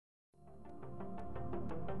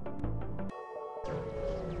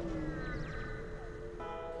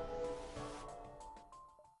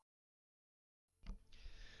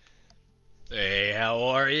How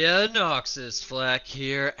are ya? Noxis Flak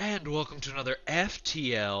here, and welcome to another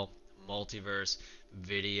FTL Multiverse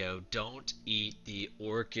video. Don't eat the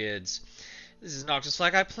orchids. This is Noxis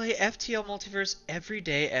Flak. I play FTL Multiverse every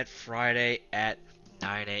day at Friday at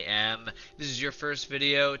 9 a.m. This is your first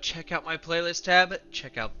video. Check out my playlist tab.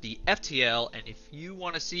 Check out the FTL, and if you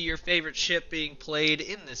want to see your favorite ship being played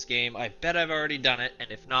in this game, I bet I've already done it, and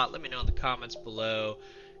if not, let me know in the comments below,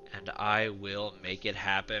 and I will make it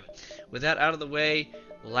happen. With that out of the way,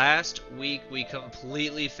 last week we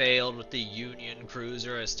completely failed with the Union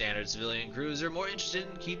cruiser, a standard civilian cruiser, more interested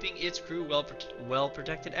in keeping its crew well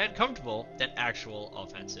protected and comfortable than actual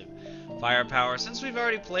offensive firepower. Since we've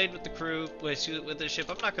already played with the crew, with the ship,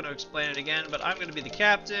 I'm not going to explain it again, but I'm going to be the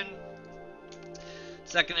captain.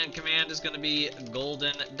 Second in command is going to be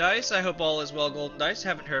Golden Dice. I hope all is well, Golden Dice.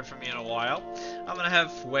 Haven't heard from you in a while. I'm going to have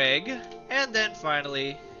Fweg, and then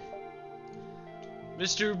finally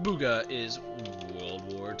Mr. Booga is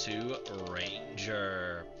World War II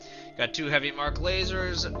Ranger. Got two heavy mark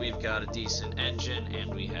lasers, we've got a decent engine,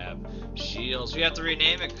 and we have shields. We have to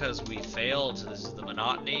rename it because we failed. This is the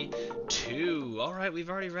Monotony 2. Alright, we've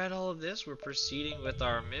already read all of this. We're proceeding with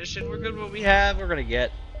our mission. We're good with what we have. We're going to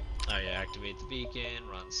get... Oh yeah, activate the beacon,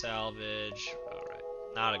 run salvage. Alright,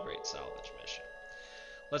 not a great salvage mission.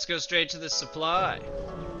 Let's go straight to the supply.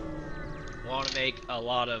 Want to make a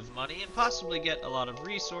lot of money and possibly get a lot of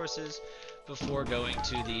resources before going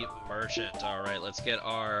to the merchant. Alright, let's get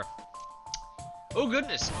our... Oh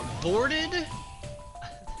goodness, boarded?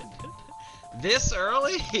 This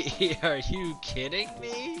early? Are you kidding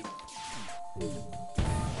me?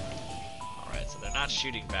 Alright, so they're not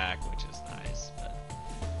shooting back, which is nice, but...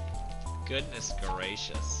 Goodness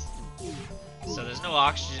gracious. So there's no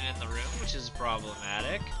oxygen in the room, which is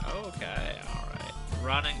problematic. Okay, alright.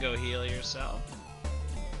 Run and go heal yourself.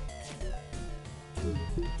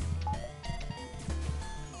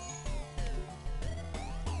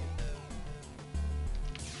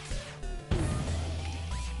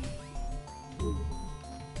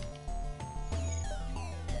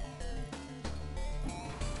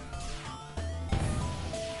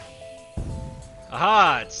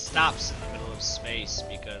 Aha! It stops in the middle of space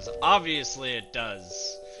because obviously it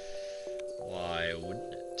does. Why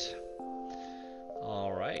wouldn't it?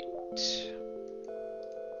 Alright.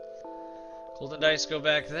 Golden Dice go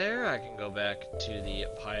back there. I can go back to the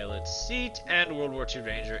pilot's seat. And World War II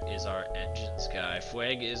Ranger is our engines guy.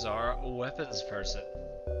 Fweg is our weapons person.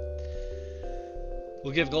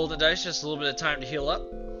 We'll give Golden Dice just a little bit of time to heal up.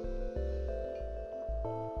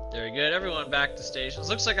 Very good. Everyone back to stations.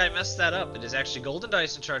 Looks like I messed that up. It is actually Golden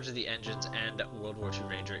Dice in charge of the engines, and World War II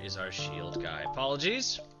Ranger is our shield guy.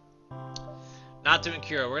 Apologies. Not doing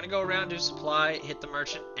cure. We're going to go around, do supply, hit the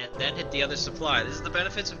merchant, and then hit the other supply. This is the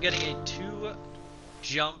benefits of getting a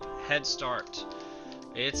 2-jump head start.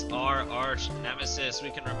 It's our arch nemesis. We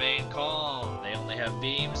can remain calm. They only have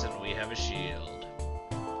beams, and we have a shield.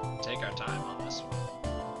 Take our time on this one.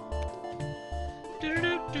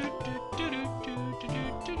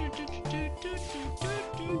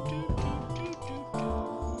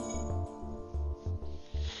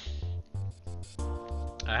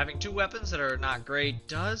 Having two weapons that are not great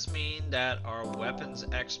does mean that our weapons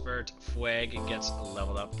expert Fweg gets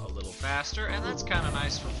leveled up a little faster, and that's kind of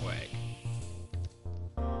nice for Fweg.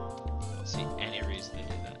 I don't see any reason to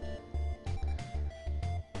do that.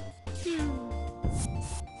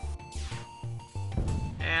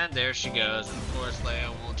 And there she goes, and of course Leia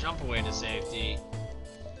will jump away to safety.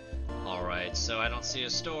 Alright, so I don't see a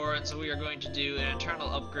store, and so we are going to do an internal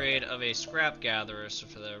upgrade of a scrap gatherer, so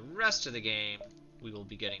for the rest of the game, we will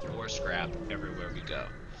be getting more scrap everywhere we go.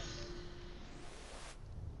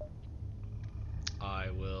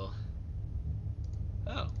 I will...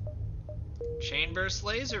 Oh. Chain burst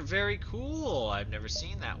laser, very cool. I've never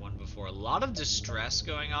seen that one before. A lot of distress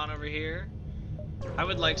going on over here. I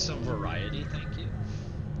would like some variety, thank you.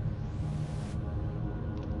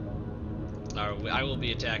 I will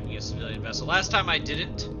be attacking a civilian vessel. Last time I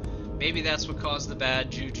didn't. Maybe that's what caused the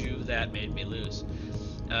bad juju that made me lose.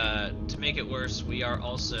 To make it worse, we are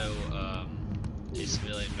also a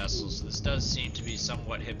civilian vessel, so this does seem to be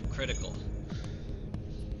somewhat hypocritical.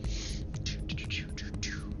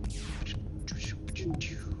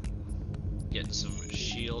 Getting some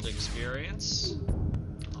shield experience.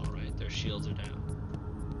 Alright, their shields are down.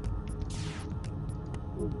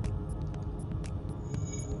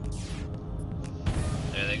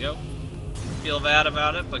 There they go. Feel bad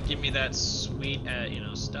about it, but give me that sweet,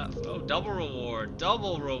 stuff. Oh, double reward,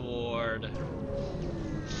 double reward.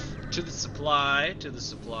 To the supply,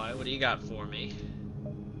 What do you got for me?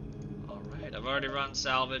 Alright, I've already run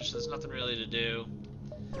salvage, so there's nothing really to do.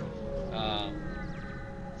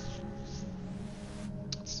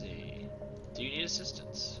 need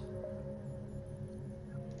assistance.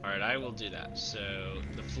 Alright, I will do that. So,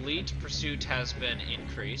 the fleet pursuit has been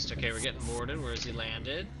increased. Okay, we're getting boarded. Where is he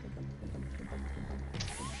landed?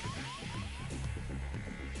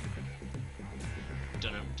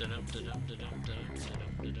 Got him.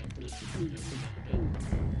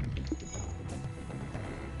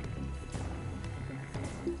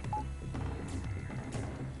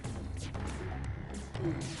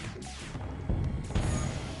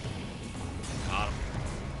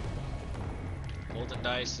 Golden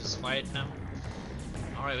Dice is fighting him.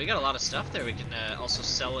 Alright, we got a lot of stuff there. We can also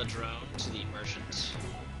sell a drone to the merchant.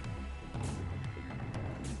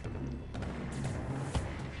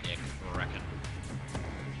 Nick Brecken.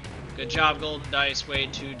 Good job, Golden Dice. Way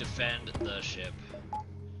to defend the ship.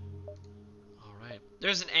 Alright.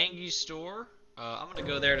 There's an Angie store. I'm gonna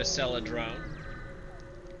go there to sell a drone.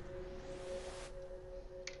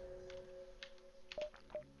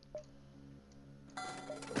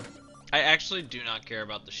 I actually do not care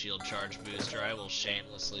about the shield charge booster. I will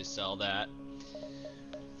shamelessly sell that.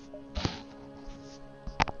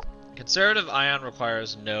 Conservative ion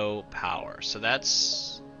requires no power, so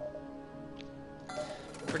that's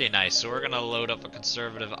pretty nice. So we're gonna load up a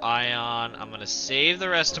conservative ion. I'm gonna save the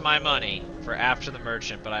rest of my money for after the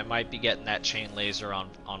merchant, but I might be getting that chain laser on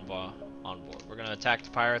board. We're gonna attack the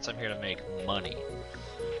pirates. I'm here to make money.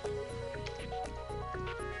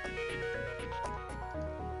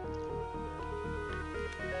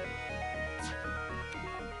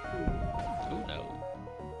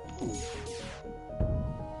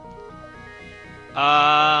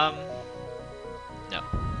 No.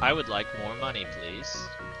 I would like more money, please.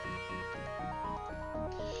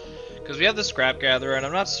 Because we have the scrap gatherer, and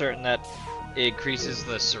I'm not certain that it increases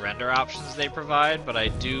the surrender options they provide, but I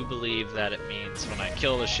do believe that it means when I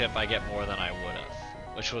kill the ship, I get more than I would have.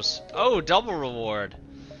 Which was, oh, double reward.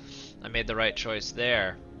 I made the right choice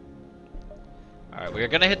there. Alright, we're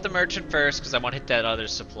gonna hit the merchant first, because I want to hit that other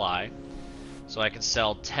supply. So I can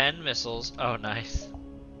sell 10 missiles. Oh, nice.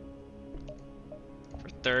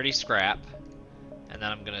 30 scrap, and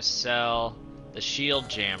then I'm gonna sell the shield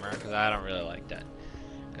jammer because I don't really like that.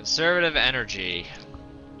 Conservative energy.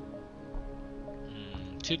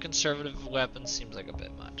 2 conservative weapons seems like a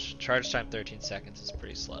bit much. Charge time 13 seconds is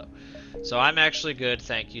pretty slow. So I'm actually good,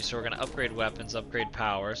 thank you. So we're gonna upgrade weapons, upgrade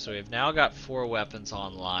power. So we've now got 4 weapons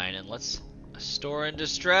online, and let's store in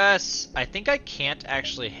distress. I think I can't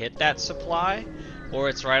actually hit that supply, or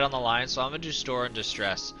it's right on the line. So I'm gonna do store in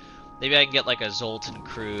distress. Maybe I can get like a Zoltan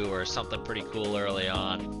crew or something pretty cool early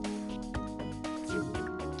on.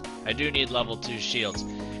 I do need level 2 shields.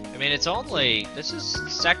 I mean, it's only, this is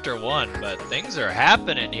Sector 1, but things are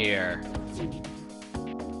happening here.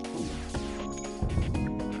 Alright,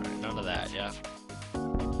 none of that, yeah.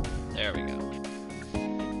 There we go.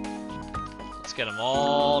 Let's get them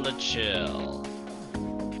all to chill.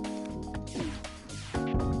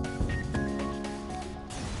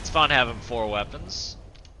 It's fun having 4 weapons.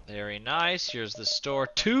 Very nice. Here's the store.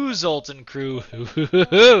 2 Zoltan crew.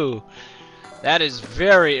 That is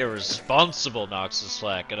very irresponsible, Noxis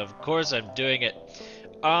Flak. And of course I'm doing it.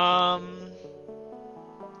 I'll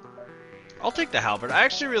take the halberd. I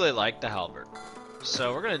actually really like the halberd.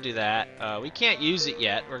 So we're gonna do that. We can't use it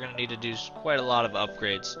yet. We're gonna need to do quite a lot of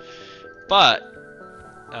upgrades. But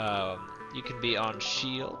you can be on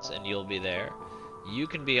shields and you'll be there. You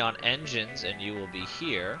can be on engines and you will be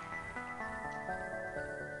here.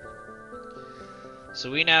 So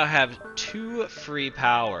we now have 2 free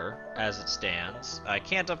power as it stands. I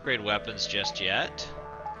can't upgrade weapons just yet.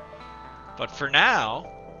 But for now,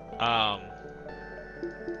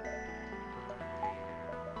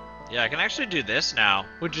 yeah, I can actually do this now,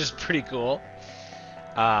 which is pretty cool.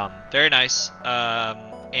 Very nice.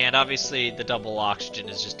 And obviously the double oxygen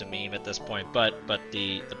is just a meme at this point, but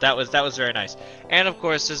that was very nice. And of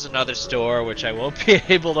course there's another store which I won't be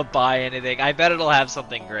able to buy anything. I bet it'll have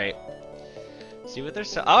something great. See what they're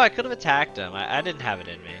so. Oh, I could have attacked them. I didn't have it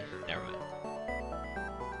in me. Never mind.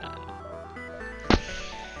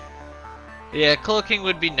 Yeah, cloaking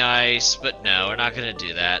would be nice, but no, we're not gonna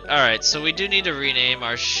do that. All right, so we do need to rename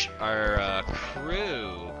our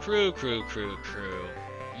crew.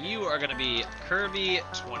 You are gonna be Kirby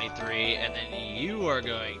 23, and then you are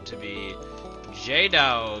going to be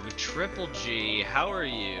J-Dog Triple G. How are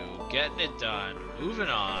you? Getting it done. Moving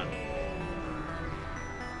on.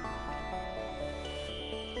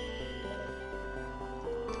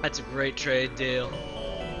 That's a great trade deal.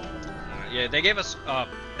 Yeah, they gave us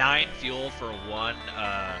 9 fuel for 1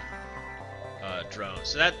 drone,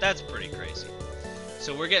 so that's pretty crazy.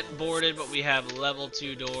 So we're getting boarded, but we have level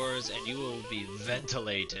 2 doors, and you will be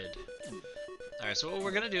ventilated. Alright, so what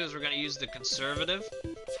we're going to do is we're going to use the conservative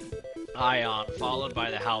ion followed by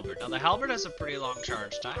the halberd. Now the halberd has a pretty long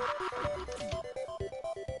charge time.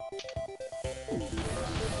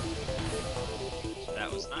 So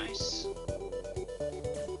that was nice.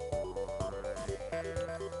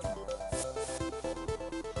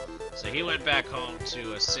 So he went back home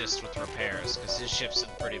to assist with repairs because his ship's in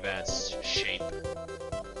pretty bad shape.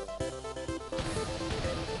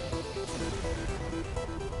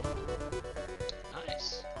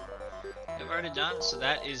 Nice. I've already done, so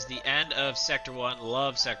that is the end of Sector 1.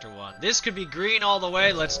 Love Sector 1. This could be green all the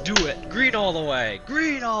way. Let's do it. Green all the way.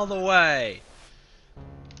 Green all the way.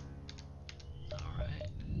 Alright.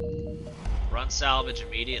 Run salvage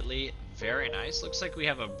immediately. Very nice. Looks like we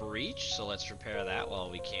have a breach, so let's repair that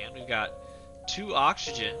while we can. We've got 2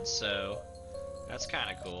 oxygen, so that's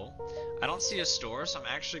kind of cool. I don't see a store, so I'm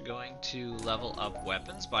actually going to level up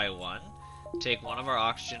weapons by 1. Take one of our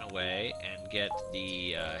oxygen away and get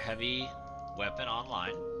the heavy weapon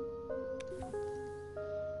online.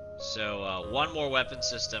 So 1 more weapon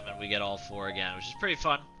system and we get all 4 again, which is pretty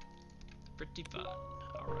fun. Pretty fun.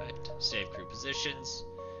 Alright, save crew positions.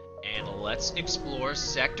 And let's explore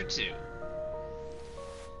Sector 2.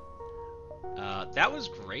 That was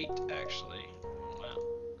great, actually. Wow.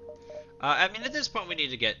 I mean, at this point, we need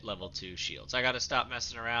to get level 2 shields. I gotta stop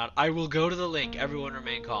messing around. I will go to the link. Everyone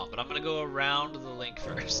remain calm. But I'm gonna go around the link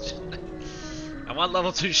first. I want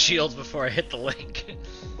level 2 shields before I hit the link.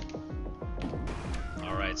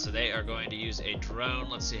 Alright, so they are going to use a drone.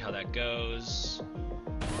 Let's see how that goes.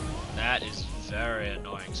 That is very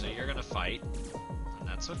annoying. So you're gonna fight. And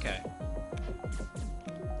that's okay.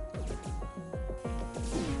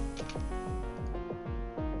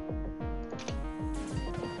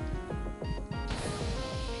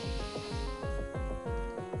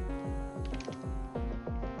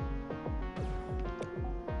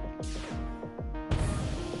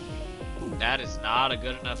 That is not a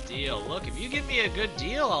good enough deal. Look, if you give me a good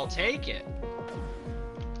deal, I'll take it.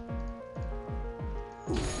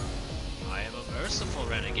 I am a merciful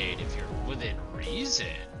renegade if you're within reason.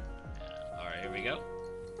 Alright, here we go.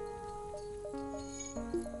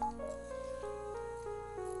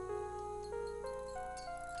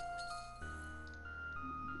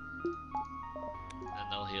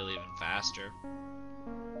 And they'll heal even faster.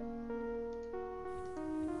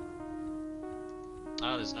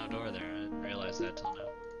 Oh, there's no door there. I didn't realize that till now.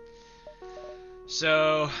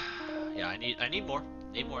 So, yeah, I need more.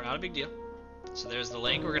 Need more, not a big deal. So there's the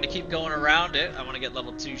link. We're gonna keep going around it. I want to get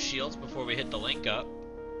level 2 shields before we hit the link up.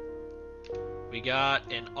 We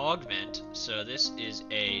got an augment. So this is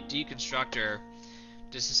a deconstructor.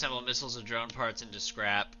 Disassemble missiles and drone parts into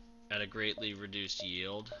scrap at a greatly reduced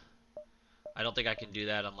yield. I don't think I can do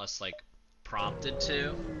that unless, like, prompted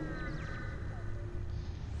to.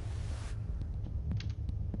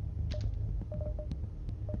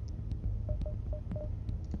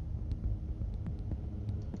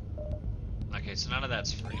 Okay, so none of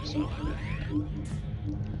that's free, so I'm not gonna do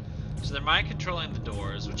that. So they're mind controlling the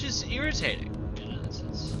doors, which is irritating. You know, it's...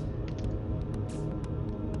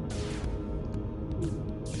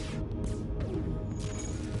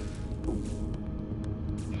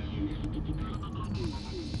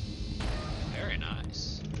 Very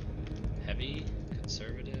nice. Heavy,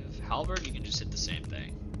 conservative. Halberd, you can just hit the same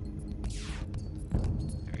thing.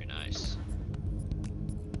 Very nice.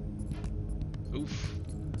 Oof.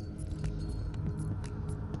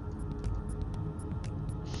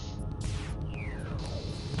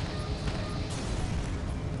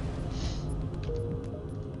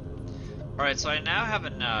 Alright, so I now have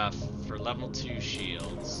enough for level 2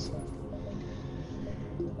 shields.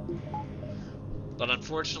 But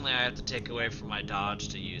unfortunately I have to take away from my dodge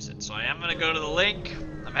to use it. So I am going to go to the link.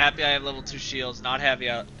 I'm happy I have level 2 shields. Not happy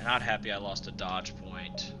I lost a dodge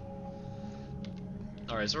point.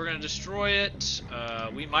 Alright, so we're going to destroy it.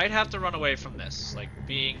 We might have to run away from this. Like,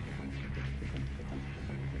 being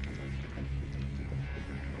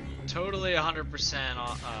totally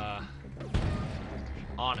 100%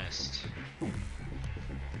 honest. It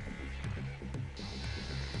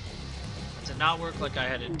did not work like I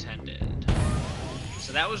had intended.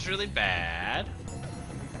 So that was really bad.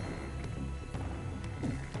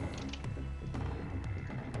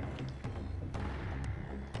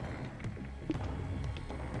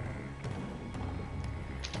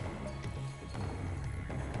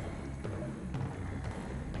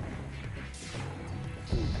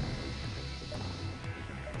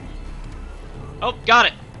 Oh, got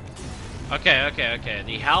it! Okay.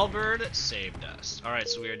 The halberd saved us. Alright,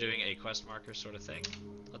 so we are doing a quest marker sort of thing.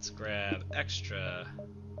 Let's grab extra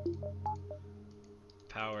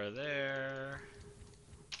power there.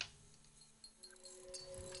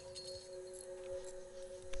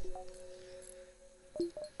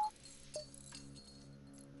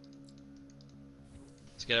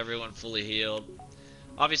 get everyone fully healed.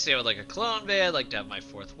 Obviously, I would like a clone bay. I'd like to have my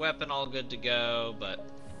 4th weapon all good to go, but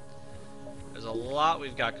there's a lot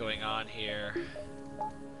we've got going on here.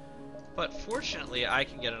 But fortunately, I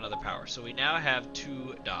can get another power. So we now have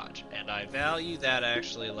 2 dodge, and I value that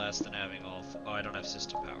actually less than having all... Oh, I don't have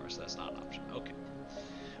system power, so that's not an option. Okay.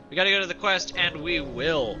 We gotta go to the quest, and we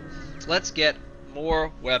will. Let's get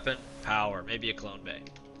more weapon power. Maybe a clone bay.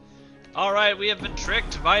 Alright, we have been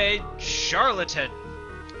tricked by a charlatan.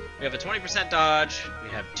 We have a 20% dodge. We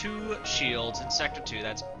have 2 shields in Sector 2.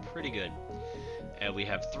 That's pretty good. And we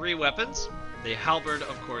have 3 weapons. The halberd,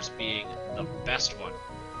 of course, being the best one.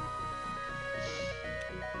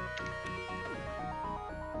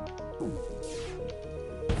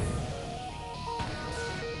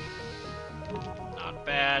 Not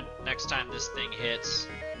bad. Next time this thing hits,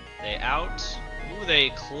 they out. Ooh,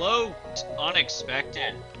 they cloaked.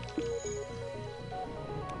 Unexpected.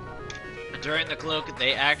 During the cloak,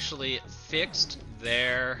 they actually fixed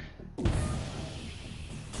their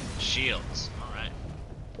shields. Alright.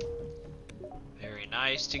 Very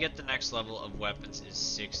nice. To get the next level of weapons is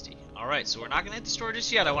 60. Alright, so we're not going to hit the store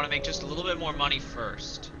just yet. I want to make just a little bit more money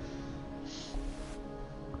first.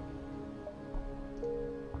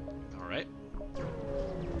 Alright.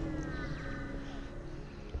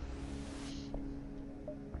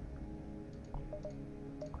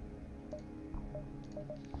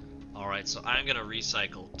 Alright, so I'm going to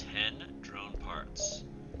recycle 10 drone parts.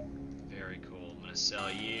 Very cool. I'm going to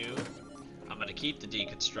sell you. I'm going to keep the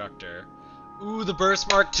deconstructor. Ooh, the Burst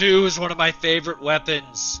Mark II is one of my favorite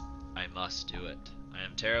weapons. I must do it. I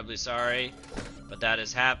am terribly sorry, but that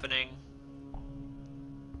is happening.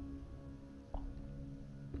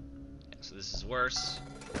 Yeah, so this is worse.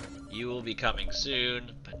 You will be coming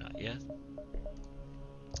soon, but not yet.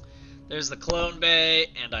 There's the clone bay,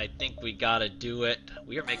 and I think we gotta do it.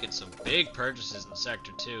 We are making some big purchases in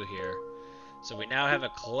Sector 2 here. So we now have a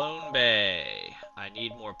clone bay. I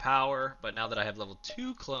need more power, but now that I have level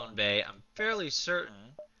 2 clone bay, I'm fairly certain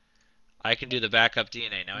I can do the backup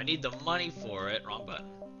DNA. Now I need the money for it. Wrong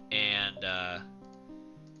button. And,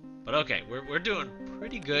 but okay, we're doing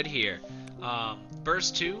pretty good here.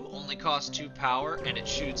 Burst 2 only costs 2 power, and it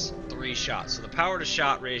shoots 3 shots. So the power to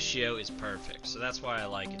shot ratio is perfect. So that's why I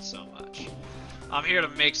like it so much. I'm here to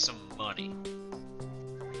make some money.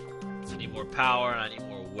 I need more power, and I need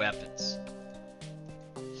more weapons.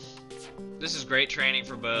 This is great training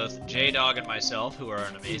for both J-Dog and myself, who are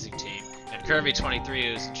an amazing team, and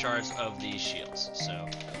Kirby23, who's in charge of these shields. So,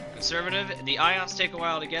 conservative. The ions take a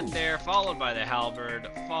while to get there, followed by the halberd,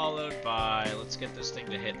 followed by... Let's get this thing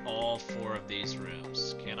to hit all 4 of these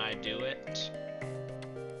rooms. Can I do it?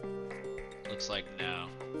 Looks like no.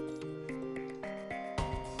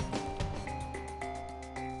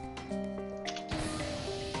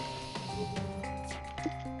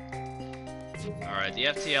 Alright, the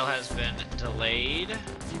FTL has been delayed.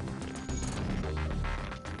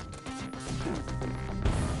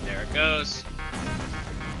 There it goes.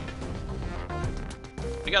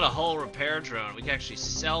 We got a hull repair drone. We can actually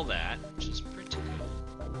sell that, which is pretty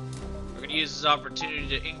cool. We're going to use this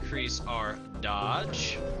opportunity to increase our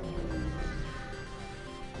dodge.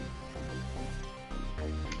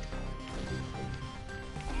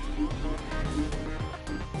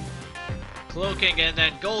 Cloaking, and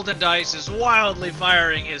then Golden Dice is wildly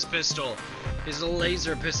firing his pistol, his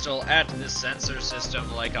laser pistol, at the sensor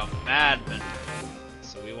system like a madman.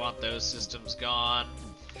 So we want those systems gone.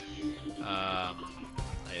 I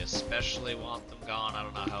especially want them gone. I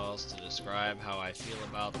don't know how else to describe how I feel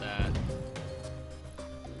about that.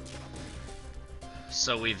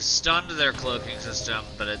 So we've stunned their cloaking system,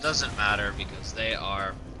 but it doesn't matter because they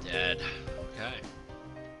are dead. Okay.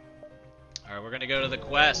 Alright, we're gonna go to the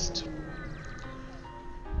quest.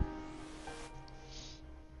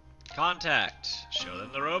 Contact. Show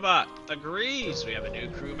them the robot. Agrees. We have a new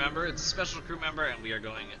crew member. It's a special crew member, and we are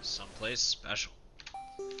going someplace special.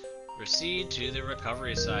 Proceed to the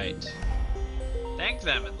recovery site. Thank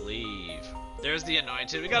them and leave. There's the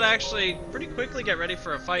Anointed. We gotta actually pretty quickly get ready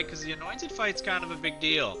for a fight, because the Anointed fight's kind of a big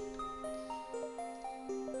deal.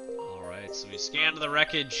 Alright, so we scanned the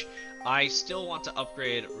wreckage. I still want to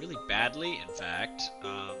upgrade really badly, in fact.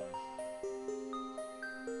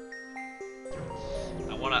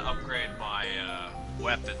 I want to upgrade my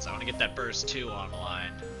weapons. I want to get that Burst 2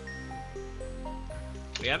 online.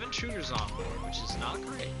 We have intruders on board, which is not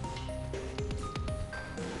great.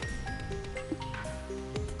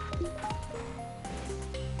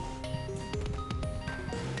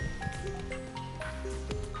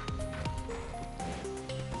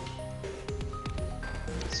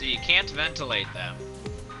 So you can't ventilate them.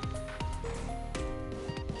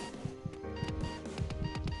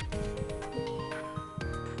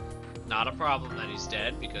 not a problem that he's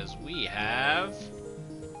dead because we have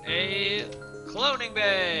a cloning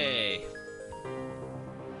bay.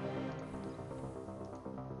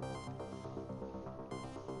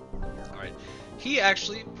 Alright. He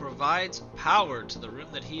actually provides power to the room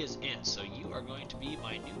that he is in, so you are going to be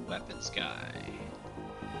my new weapons guy.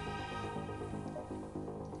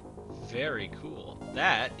 Very cool.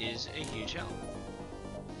 That is a huge help.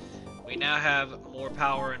 We now have more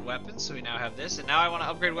power in weapons, so we now have this. And now I want to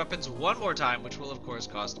upgrade weapons one more time, which will of course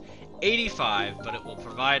cost 85, but it will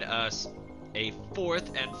provide us a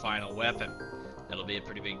fourth and final weapon. That'll be a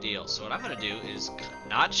pretty big deal. So what I'm going to do is,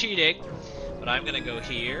 not cheating, but I'm going to go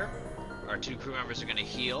here. Our two crew members are going to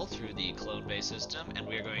heal through the clone bay system, and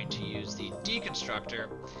we are going to use the deconstructor,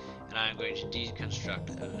 and I'm going to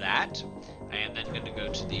deconstruct that. I am then going to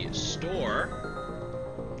go to the store.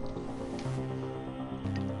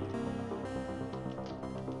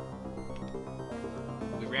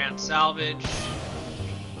 We ran salvage.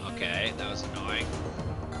 Okay, that was annoying.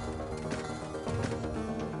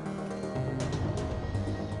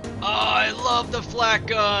 Oh, I love the flak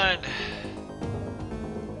gun!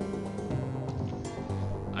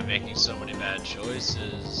 I'm making so many bad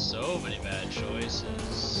choices. So many bad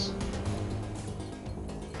choices.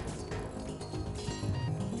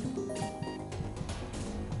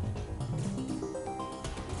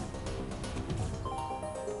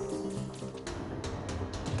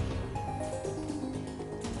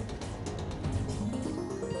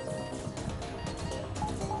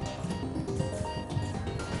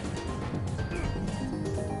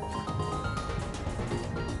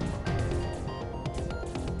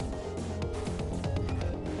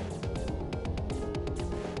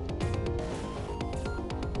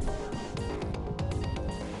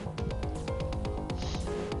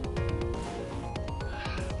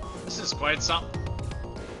 This is quite something.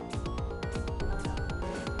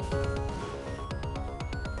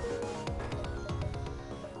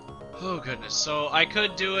 Oh goodness, so I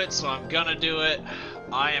could do it, so I'm gonna do it.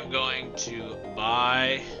 I am going to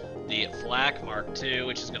buy the Flak Mark II,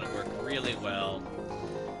 which is gonna work really well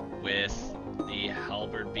with the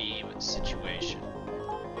halberd beam situation.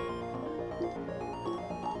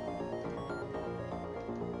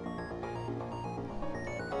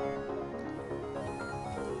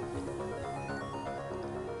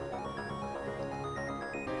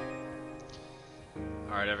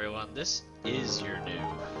 Alright everyone, this is your new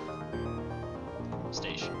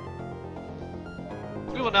station.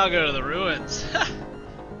 We will now go to the ruins.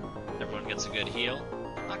 Everyone gets a good heal.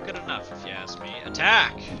 Not good enough if you ask me.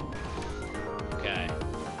 Attack! Okay.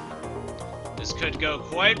 This could go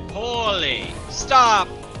quite poorly. Stop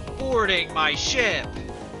boarding my ship!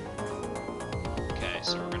 Okay,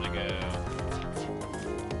 so we're gonna go...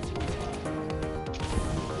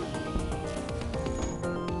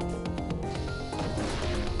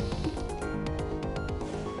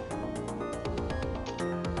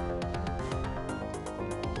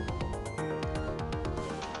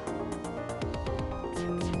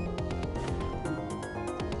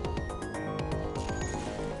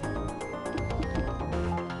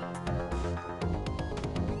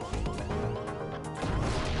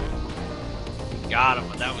 Got him,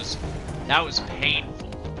 but that was painful.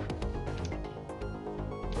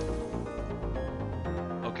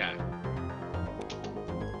 Okay.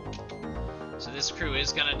 So this crew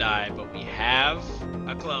is gonna die, but we have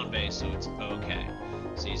a clone bay, so it's okay.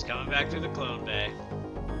 So he's coming back through the clone bay.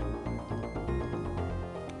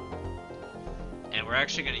 And we're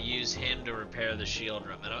actually gonna use him to repair the shield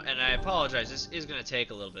room. And I apologize, this is gonna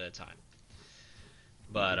take a little bit of time.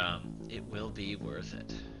 But it will be worth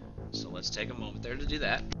it. So let's take a moment there to do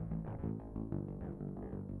that.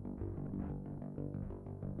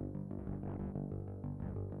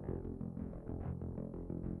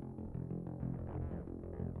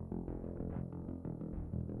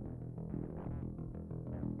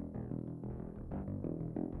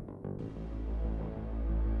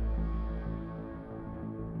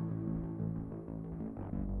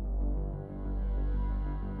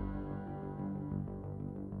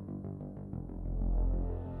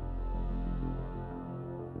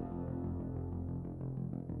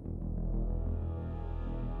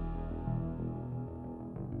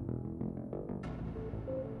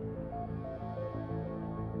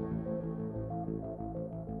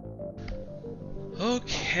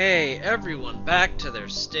 Okay, everyone back to their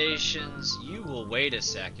stations. You will wait a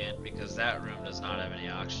second because that room does not have any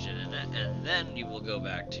oxygen in it, and then you will go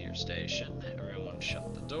back to your station. Everyone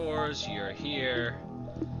shut the doors, you're here.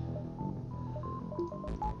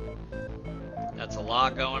 That's a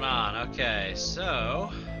lot going on. Okay,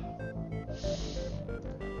 so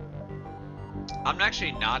I'm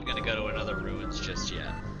actually not gonna go to another ruins just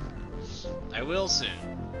yet. I will soon.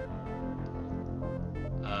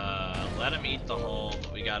 Let him eat the whole,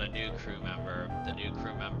 but we got a new crew member. The new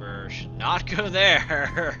crew member should not go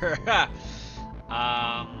there.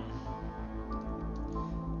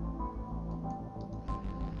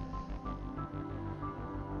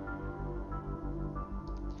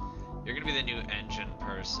 You're gonna be the new engine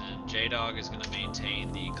person. J-Dog is gonna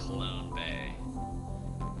maintain the clone bay.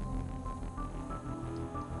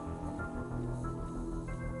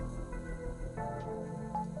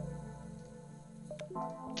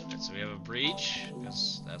 Alright, so we have a breach,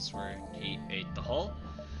 because that's where he ate the hull.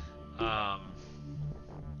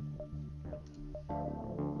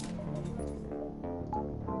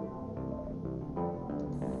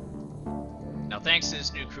 Now, thanks to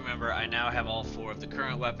this new crew member, I now have all 4 of the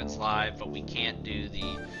current weapons live, but we can't do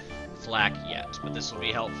the flak yet. But this will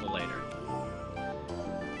be helpful later.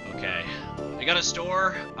 Okay, we got a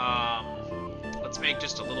store. Let's make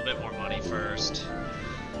just a little bit more money first.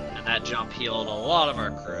 And that jump healed a lot of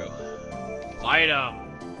our crew. Fight them!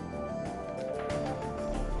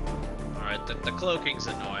 Alright, the cloaking's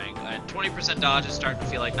annoying. And 20% dodge is starting to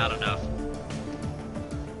feel like not enough.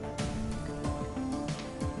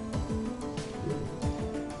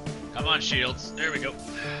 Come on, shields. There we go.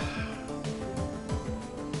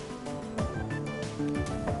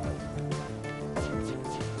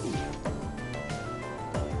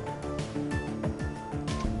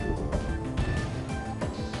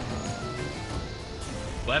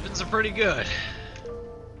 Weapons are pretty good.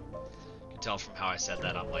 You can tell from how I said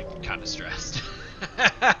that I'm like kind of stressed.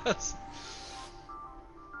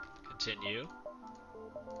 Continue.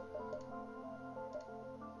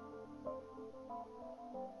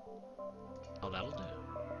 Oh, that'll do.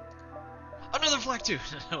 Another flak too.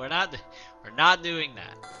 we're not doing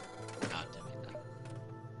that. We're not doing that.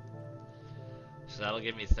 So that'll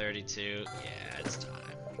give me 32. Yeah, it's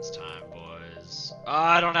time. It's time, boys. Oh,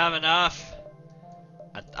 I don't have enough.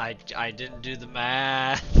 I didn't do the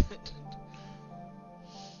math.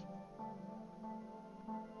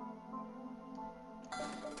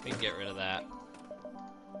 We can get rid of that.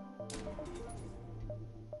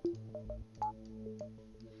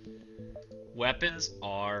 Weapons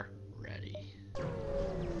are ready.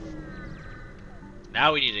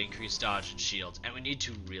 Now we need to increase dodge and shields, and we need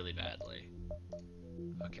to really badly.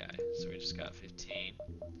 Okay, so we just got 15.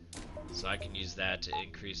 So I can use that to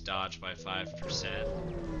increase dodge by 5%.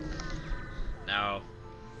 Now,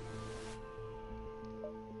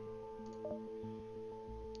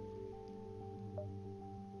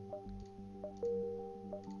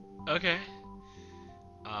 okay.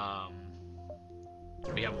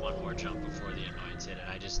 We have one more jump before the anointed,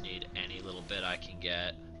 and I just need any little bit I can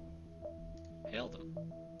get. Hail them.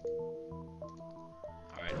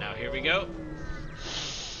 Alright, now here we go.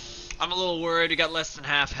 I'm a little worried, we got less than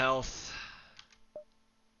half health.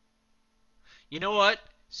 You know what?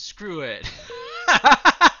 Screw it.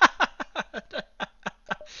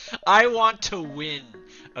 I want to win,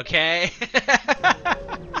 okay?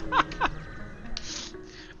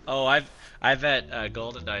 Oh, I bet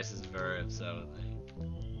Golden Dice is very upset with me.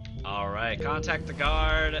 Alright, contact the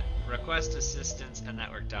guard, request assistance, and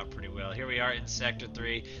that worked out pretty well. Here we are in Sector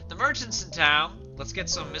 3. The merchant's in town. Let's get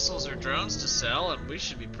some missiles or drones to sell, and we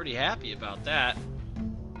should be pretty happy about that.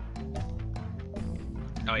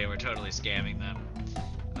 Oh yeah, we're totally scamming them.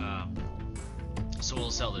 So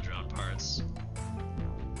we'll sell the drone parts.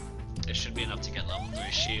 It should be enough to get level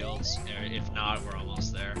 3 shields. If not, we're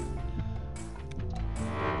almost there.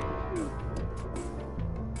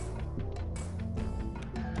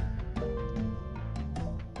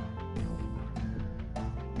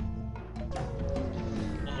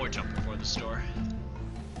 One more jump before the store.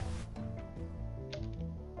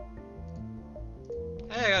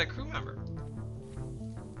 Hey, I got a crew member.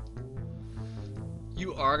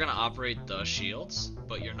 You are going to operate the shields,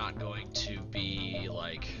 but you're not going to be,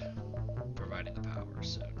 like, providing the power.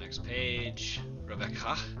 So, next page.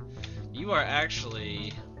 Rebecca, you are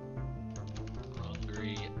actually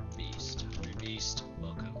Hungry Beast. Hungry Beast,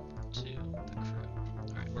 welcome to the crew.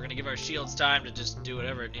 Alright, we're going to give our shields time to just do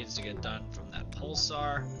whatever it needs to get done from that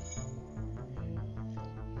pulsar.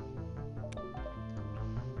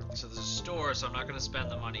 So there's a store, so I'm not going to spend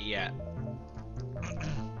the money yet.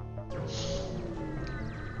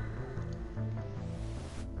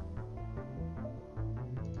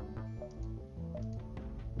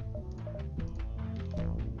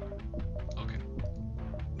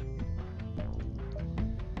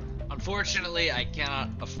 Unfortunately, I cannot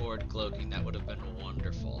afford cloaking. That would have been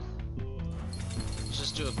wonderful. Let's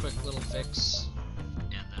just do a quick little fix,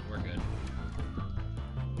 and then we're good.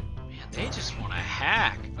 Man, They just want to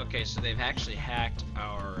hack. Okay, so they've actually hacked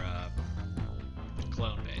our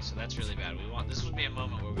clone base, so that's really bad. We want this would be a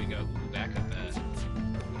moment where we go back up.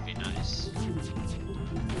 Would be nice.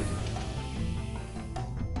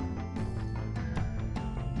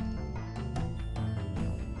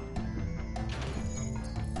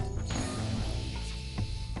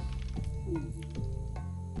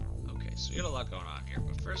 Okay, so we got a lot going on here,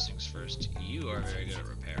 but first things first, you are very good at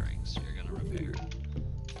repairing, so you're gonna repair.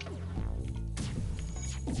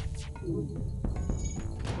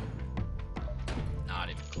 Not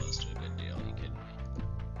even close to a good deal, are you kidding me?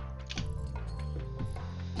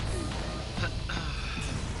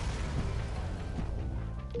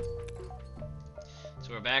 So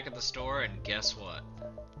we're back at the store, and guess what?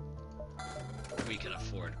 We can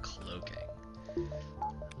afford cloaking.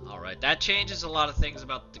 Alright, that changes a lot of things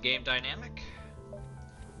about the game dynamic.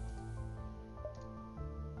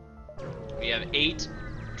 We have 8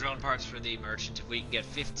 drone parts for the merchant. If we can get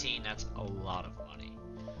 15, that's a lot of money.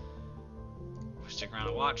 Stick around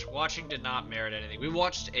and watch. Watching did not merit anything. We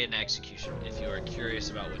watched an execution, if you are curious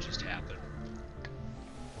about what just happened.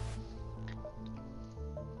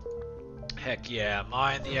 Heck yeah,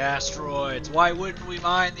 mine the asteroids. Why wouldn't we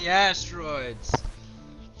mine the asteroids?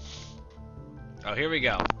 Oh, here we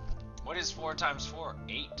go. What is 4 times 4?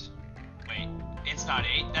 8. Wait, it's not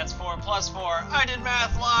 8. That's 4 plus 4. I did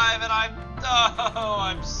math live and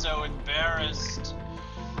I'm so embarrassed.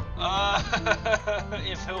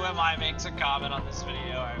 If who am I makes a comment on this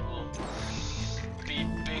video, I will be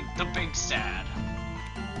the big sad.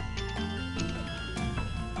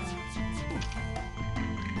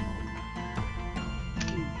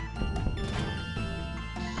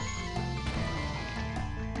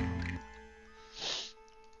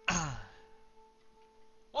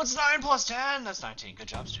 What's 9 plus 10? That's 19. Good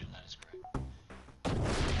job, student. That is correct.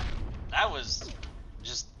 That was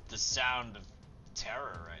just the sound of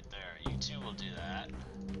terror right there. You too will do that.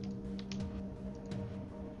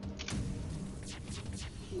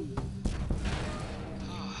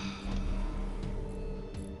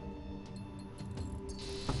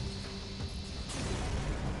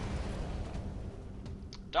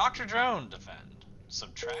 Dr. Drone defend.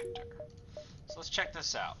 Subtractor. So let's check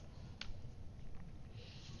this out.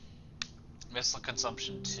 Missile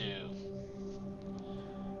consumption 2.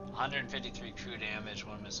 153 crew damage,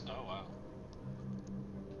 1 missile. Oh wow.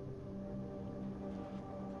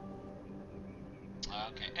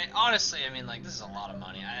 Okay. And honestly, I mean, like, this is a lot of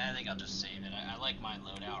money. I think I'll just save it. I like my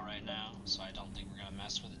loadout right now, so I don't think we're gonna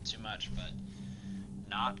mess with it too much, but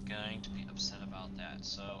not going to be upset about that.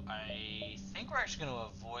 So I think we're actually going to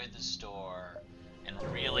avoid the store and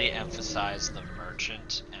really emphasize the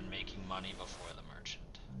merchant and making money before the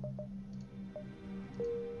merchant.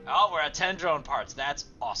 Oh, we're at 10 drone parts. That's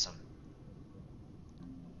awesome.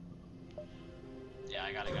 Yeah,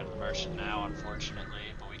 I gotta go to the merchant now,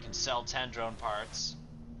 unfortunately, but we can sell 10 drone parts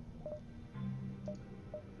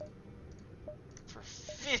for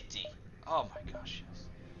 50. Oh my gosh, yes.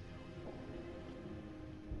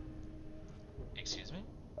 Excuse me?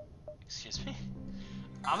 Excuse me?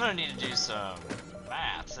 I'm gonna need to do some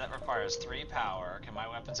maths. That requires 3 power. Can my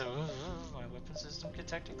weapons... my weapon system can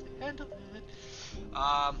technically handle it.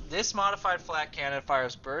 This modified flak cannon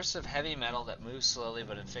fires bursts of heavy metal that move slowly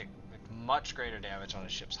but inflict much greater damage on a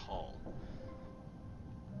ship's hull.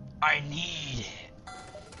 I need it.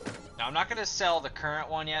 Now, I'm not gonna sell the current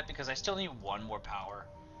one yet because I still need 1 more power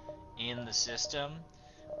in the system.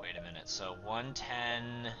 Wait a minute. So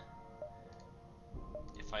 110...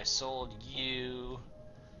 If I sold you,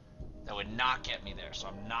 that would not get me there, so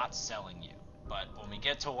I'm not selling you. But when we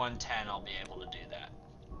get to 110, I'll be able to do that.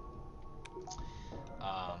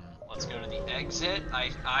 Let's go to the exit.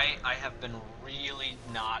 I have been really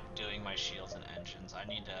not doing my shields and engines. I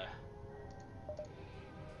need to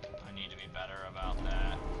be better about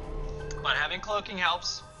that. But having cloaking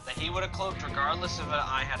helps. That he would have cloaked regardless of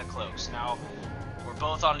I had a cloak. So now we're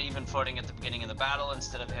both on even footing at the beginning of the battle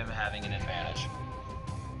instead of him having an advantage.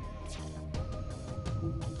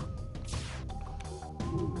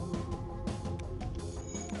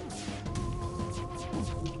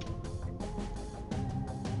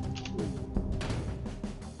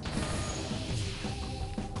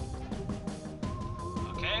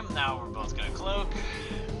 Okay, now we're both gonna cloak.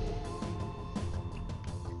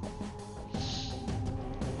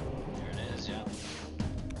 There it is, yeah.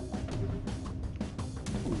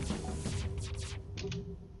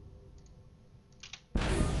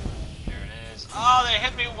 There it is. Oh, they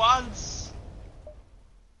hit me once!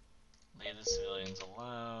 Leave the civilians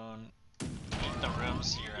alone. Keep the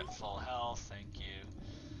rooms here at full health, thank you.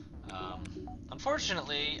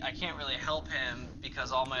 Unfortunately, I can't really help him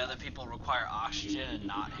because all my other people require oxygen and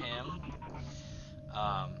not him.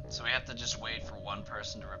 So we have to just wait for one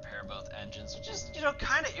person to repair both engines, which is, you know,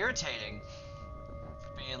 kind of irritating for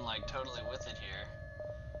being like totally with it here.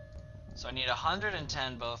 So I need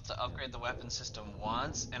 110 both to upgrade the weapon system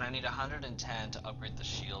once, and I need 110 to upgrade the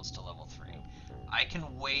shields to level 3. I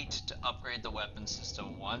can wait to upgrade the weapon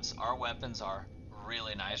system once. Our weapons are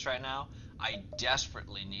really nice right now. I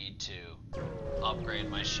desperately need to upgrade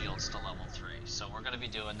my shields to level 3. So we're going to be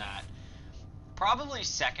doing that probably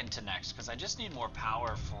second to next, because I just need more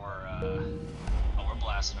power for... Oh, we're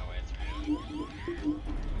blasting our way through.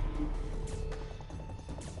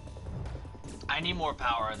 I need more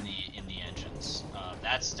power in the engines.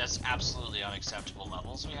 That's absolutely unacceptable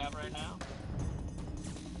levels we have right now.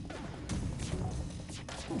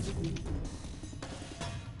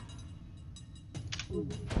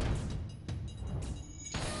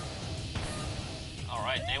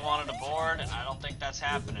 Alright, they wanted a board, and I don't think that's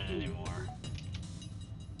happening anymore.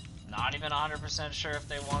 Not even 100% sure if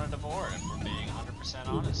they wanted a board, if we're being 100%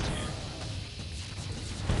 honest here.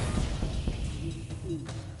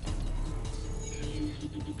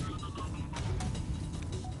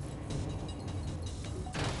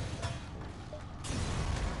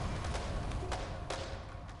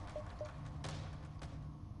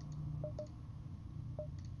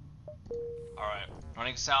 Alright,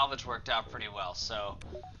 running salvage worked out pretty well, so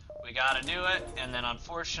we gotta do it, and then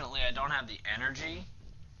unfortunately I don't have the energy,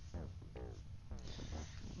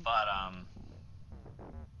 but I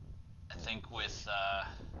think with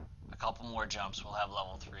a couple more jumps we'll have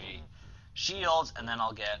level 3 shields, and then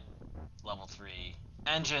I'll get level 3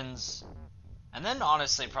 engines, and then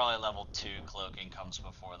honestly probably level 2 cloaking comes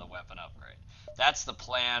before the weapon upgrade. That's the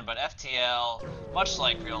plan, but FTL, much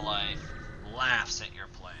like real life, laughs at your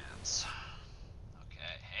plans.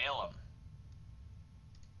 Hail them.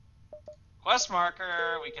 Quest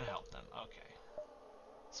marker, we can help them. Okay.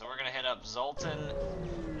 So we're going to hit up Zoltan,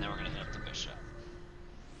 and then we're going to hit up the Bishop.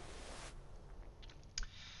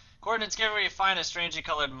 Coordinates given where you find a strangely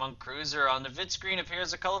colored monk cruiser. On the vid screen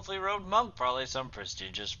appears a colorfully robed monk, probably some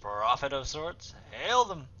prestigious prophet of sorts. Hail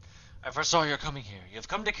them. I foresaw your coming here. You have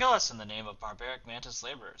come to kill us in the name of barbaric mantis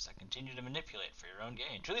laborers that continue to manipulate for your own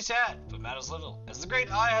gain. Truly sad, but matters little, as the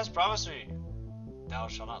great Eye has promised me. Thou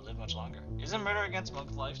shalt not live much longer. Isn't murder against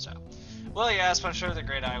monk lifestyle? Well, yes, but I'm sure the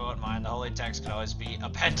great Eye won't mind. The holy text could always be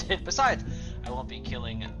appended. Besides, I won't be the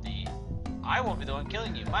one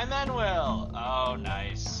killing you. My men will. Oh,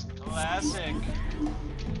 nice. Classic.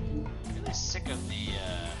 Really sick of the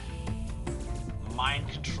mind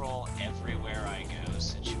control everywhere I go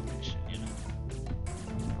situation, you know?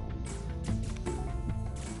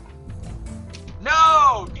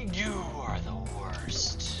 No! You are the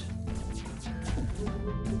worst.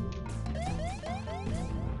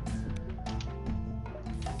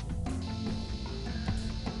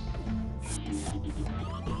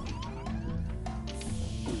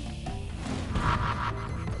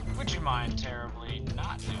 Would you mind terribly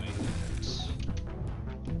not doing that?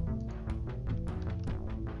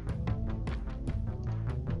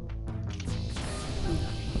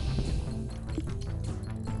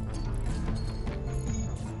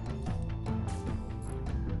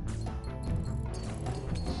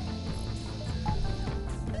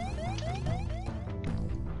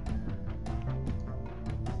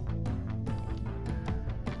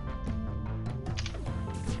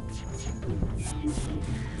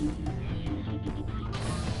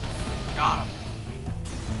 Got him.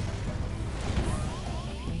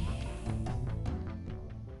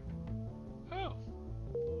 Oh,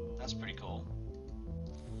 that's pretty cool.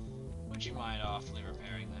 Would you mind awfully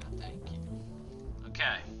repairing that? Thank you.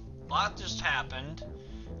 Okay, a lot just happened.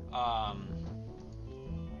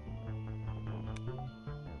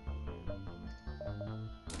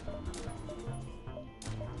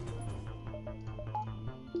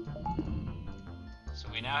 So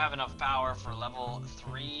we now have enough power for level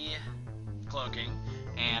 3 cloaking,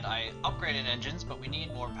 and I upgraded engines, but we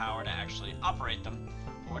need more power to actually operate them.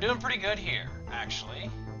 But we're doing pretty good here, actually.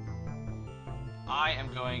 I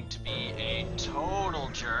am going to be a total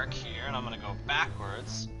jerk here, and I'm going to go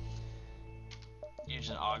backwards. Use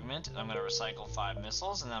an augment, and I'm going to recycle 5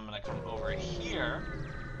 missiles, and then I'm going to come over here.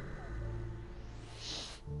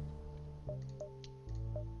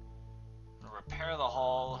 I'm going to repair the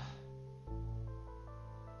hull.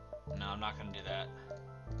 No, I'm not going to do that.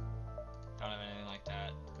 Don't have anything like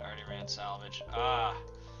that. I already ran salvage.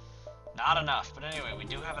 Not enough. But anyway, we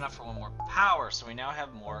do have enough for one more power, so we now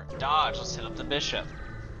have more dodge. Let's hit up the Bishop.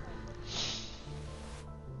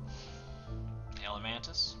 Hail the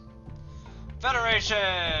Mantis. Federation!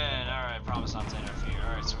 Alright, promise not to interfere.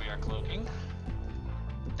 Alright, so we are cloaking.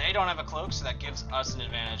 They don't have a cloak, so that gives us an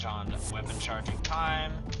advantage on weapon charging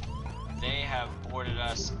time. They have boarded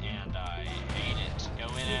us, and I hate it. Go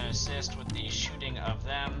in and assist with the shooting of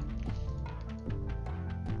them.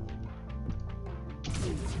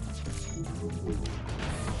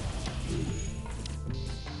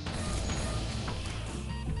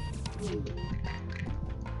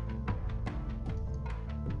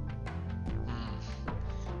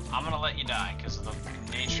 I'm gonna let you die because of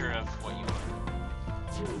the nature of what you are.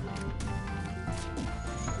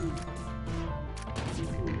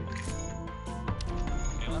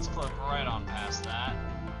 Okay, let's cloak right on past that.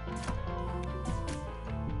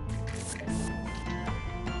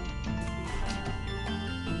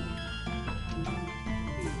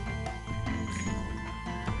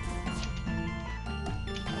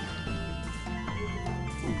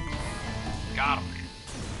 Got him.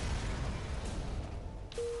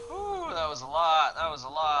 Ooh, that was a lot. That was a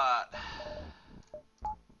lot.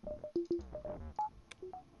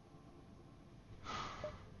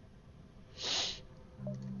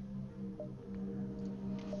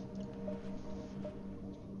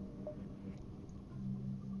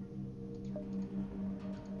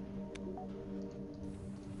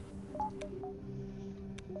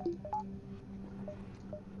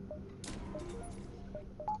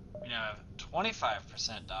 We now have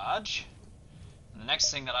 25% dodge. And the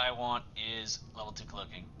next thing that I want is level 2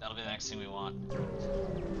 cloaking. That'll be the next thing we want.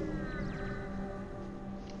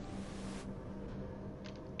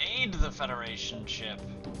 Aid the Federation ship.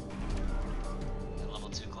 And level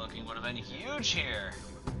 2 cloaking would have been huge here.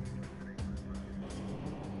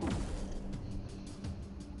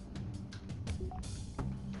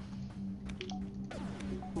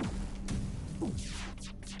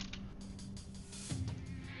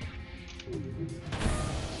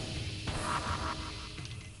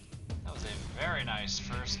 That was a very nice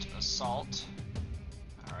first assault.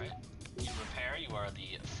 Alright, you repair, you are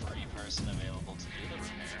the free person available to do the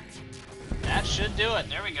repair. That should do it,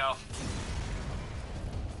 there we go.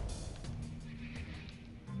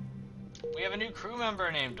 We have a new crew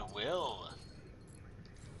member named Will.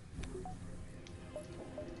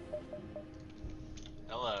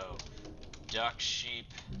 Hello, Duck Sheep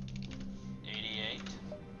 88.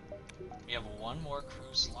 We have one more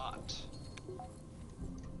crew slot.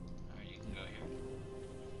 Alright, you can go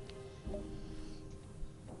here.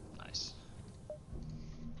 Nice.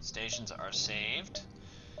 Stations are saved.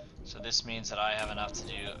 So this means that I have enough to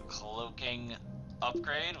do cloaking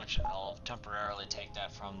upgrade, which I'll temporarily take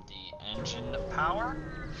that from the engine power.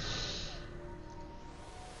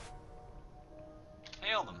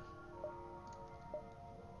 Hail them.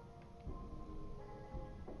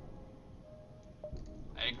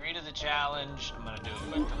 I agree to the challenge. I'm gonna do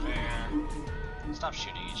a quick repair. Stop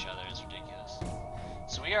shooting each other, it's ridiculous.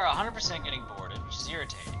 So we are 100% getting boarded, which is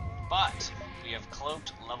irritating. But we have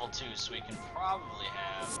cloaked level 2, so we can probably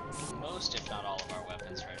have most, if not all, of our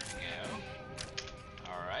weapons ready to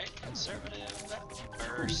go. Alright, conservative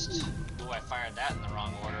burst. Ooh, I fired that in the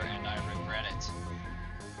wrong order, and I regret it.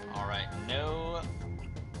 Alright, no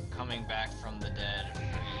coming back from the dead for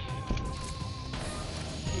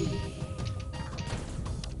you.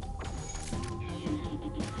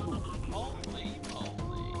 Holy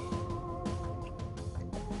moly.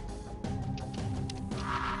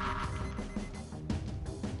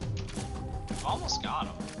 Almost got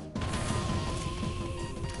him.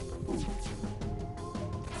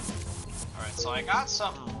 Alright, so I got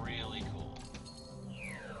something really cool.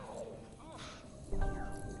 Oof.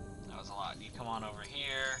 That was a lot. You come on over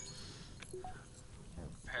here.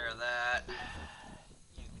 Repair that.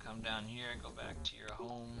 You can come down here, go back to your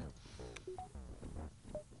home.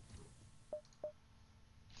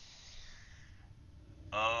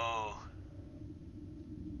 Oh.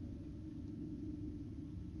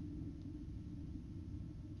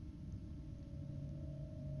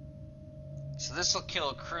 So this will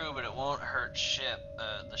kill crew, but it won't hurt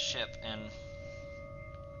the ship. And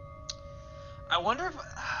I wonder if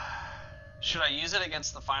should I use it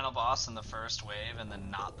against the final boss in the first wave and then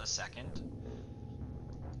not the second?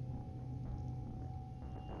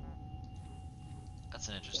 That's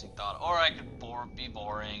an interesting thought. Or I could be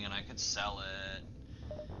boring and I could sell it,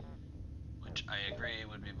 which I agree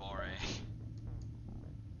would be boring.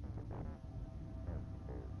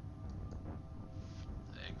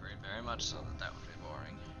 I agree very much so that would be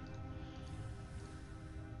boring.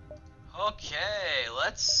 Okay,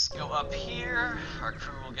 let's go up here. Our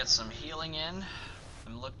crew will get some healing in.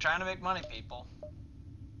 I'm trying to make money, people.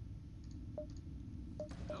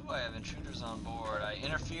 Ooh, I have intruders on board. I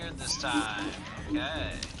interfered this time.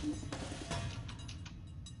 Okay.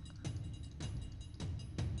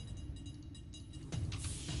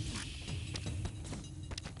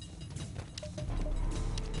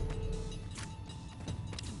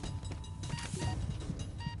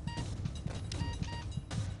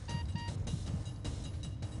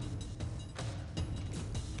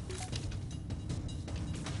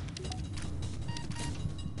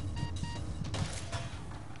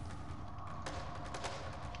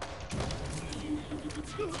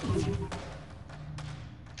 So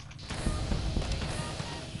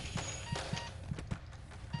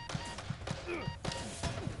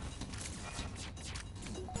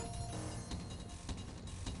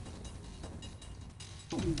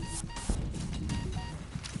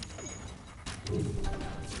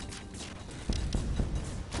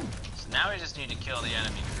now we just need to kill the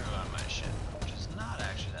enemy crew on my ship, which is not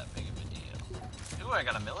actually that big of a deal. Ooh, I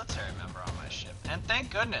got a military member on my ship. And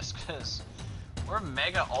thank goodness, because we're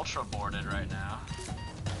mega ultra boarded right now.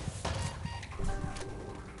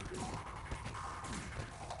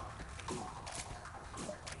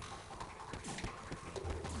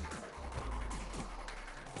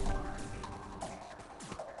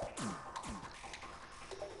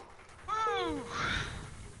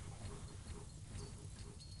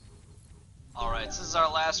 Alright, this is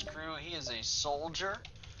our last crew. He is a soldier.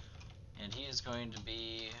 And he is going to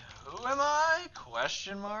be... Who am I?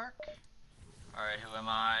 Question mark? Alright, who am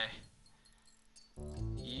I?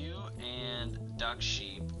 You and Duck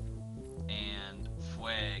Sheep and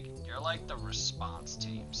Fwag. You're like the response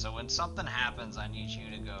team. So when something happens, I need you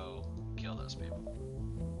to go kill those people.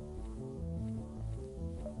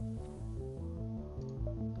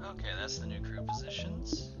 Okay, that's the new crew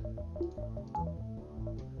positions.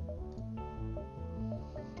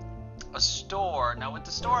 A store. Now with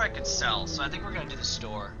the store I could sell, so I think we're gonna do the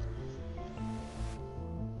store.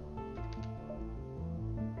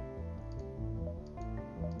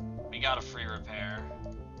 We got a free repair.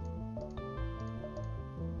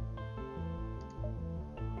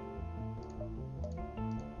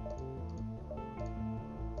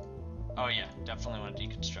 Oh yeah, definitely want to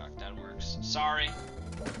deconstruct. That works. Sorry.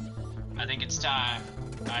 I think it's time.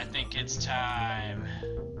 I think it's time.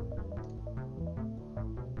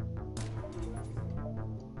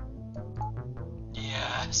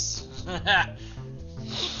 Yes. Is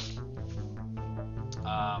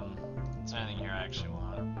there anything here I actually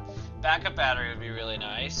want? Backup battery would be really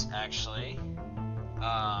nice, actually.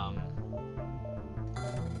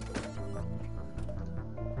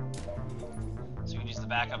 So we can use the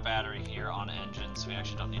backup battery here on engines. So we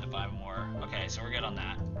actually don't need to buy more. Okay, so we're good on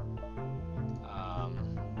that.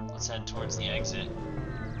 Let's head towards the exit.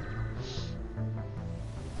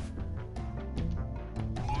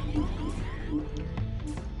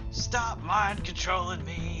 Stop mind controlling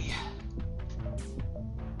me.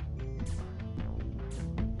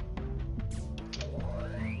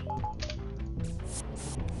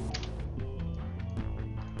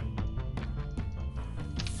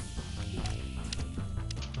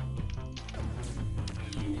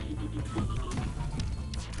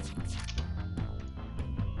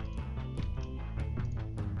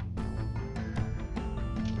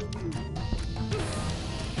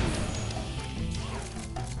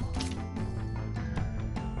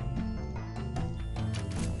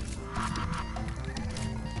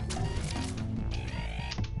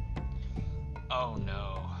 Oh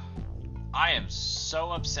no. I am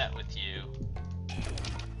so upset with you.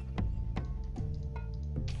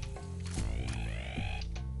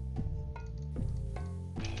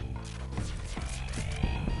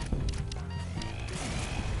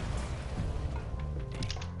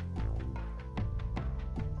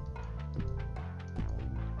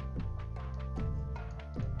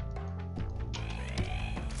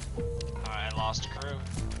 Alright, I lost crew.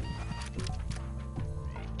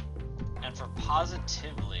 And for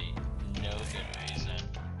positively no good reason.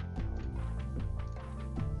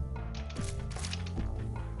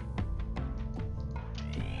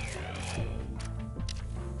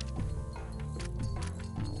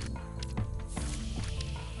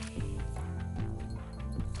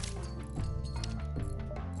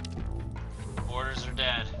 Orders are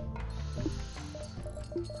dead.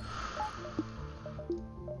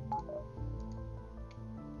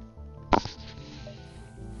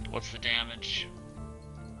 What's the damage?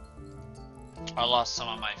 I lost some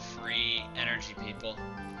of my free energy people.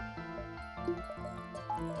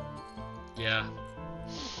 Yeah.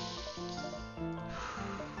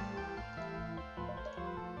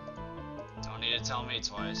 Don't need to tell me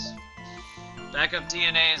twice. Backup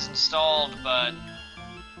DNA is installed, but...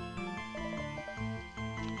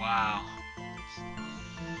 Wow.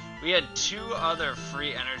 We had 2 other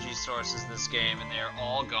free energy sources this game, and they are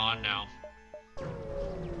all gone now.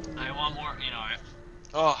 I want more, you know, I'm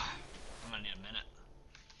gonna need a minute.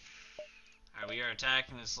 Alright, we are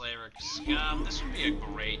attacking the Slaver scum. This would be a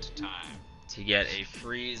great time to get a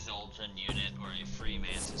free Zoltan unit or a free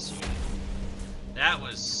Mantis unit. That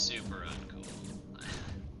was super uncool.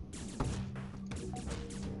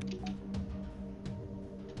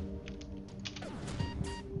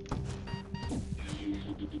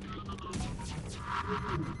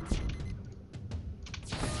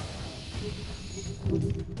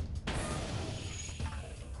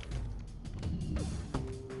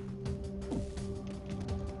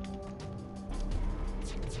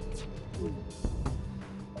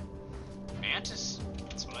 Mantis.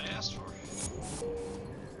 That's what I asked for.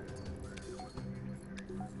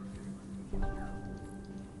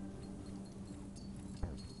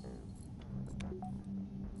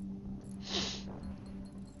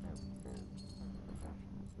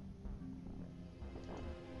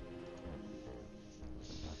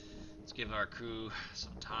 Let's give our crew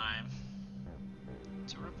some time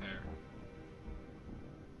to repair.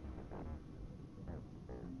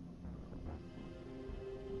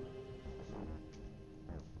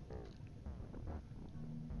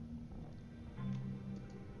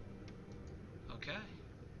 Okay.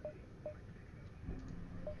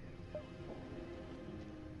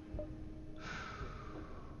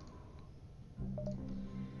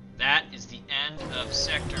 That is the end of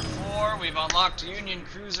Sector 4. We've unlocked Union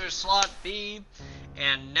Cruiser Slot B,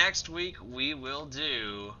 and next week we will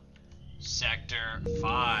do Sector 5.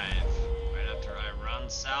 Right after I run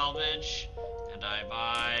salvage and I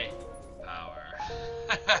buy power.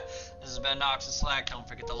 This has been Noxis Flak. Don't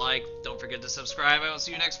forget to like. Don't forget to subscribe. I will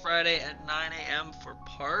see you next Friday at 9 a.m. for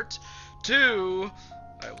part 2.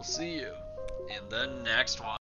 I will see you in the next one.